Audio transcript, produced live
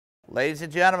Ladies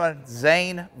and gentlemen,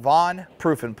 Xane Von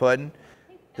Proofing Pudding.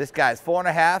 This guy's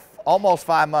 4.5, almost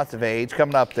 5 months of age,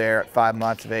 coming up there at 5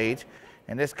 months of age.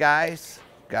 And this guy's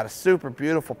got a super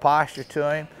beautiful posture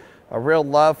to him, a real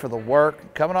love for the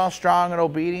work, coming on strong and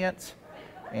obedience.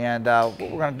 And what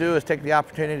we're going to do is take the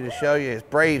opportunity to show you his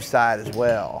brave side as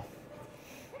well.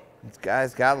 This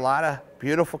guy's got a lot of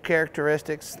beautiful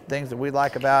characteristics, things that we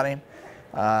like about him.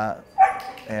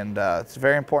 It's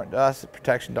very important to us at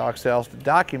Protection Dog Sales to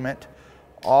document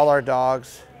all our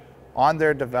dogs on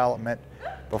their development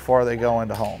before they go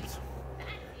into homes.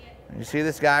 And you see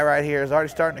this guy right here is already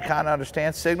starting to kind of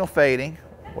understand signal fading.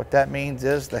 What that means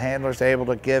is the handler's able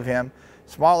to give him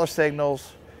smaller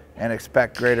signals and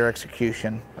expect greater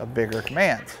execution of bigger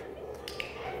commands.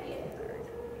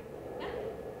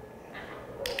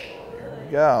 There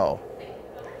we go.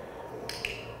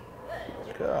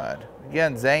 Good.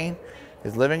 Again, Xane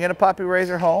is living in a puppy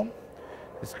raiser home.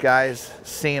 This guy's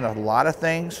seen a lot of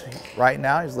things. Right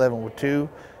now, he's living with 2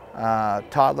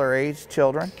 toddler-age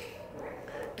children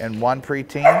and 1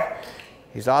 preteen.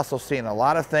 He's also seen a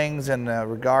lot of things in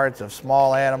regards of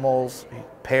small animals,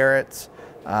 parrots,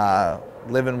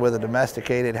 living with a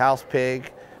domesticated house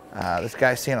pig. This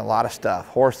guy's seen a lot of stuff,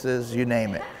 horses, you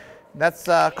name it. That's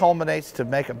culminates to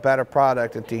make a better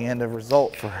product at the end of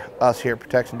result for us here at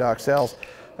Protection Dog Sales.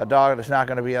 A dog that's not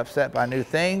going to be upset by new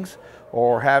things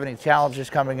or have any challenges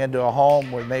coming into a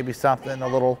home with maybe something a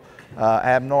little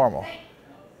abnormal.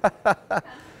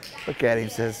 Look at him,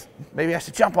 says, maybe I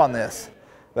should jump on this.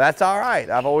 But that's all right.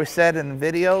 I've always said in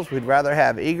videos we'd rather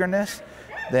have eagerness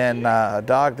than a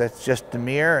dog that's just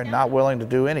demure and not willing to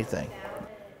do anything.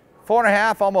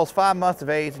 4.5, almost 5 months of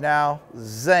age now,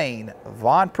 Xane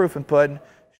Von Proofing Pudding.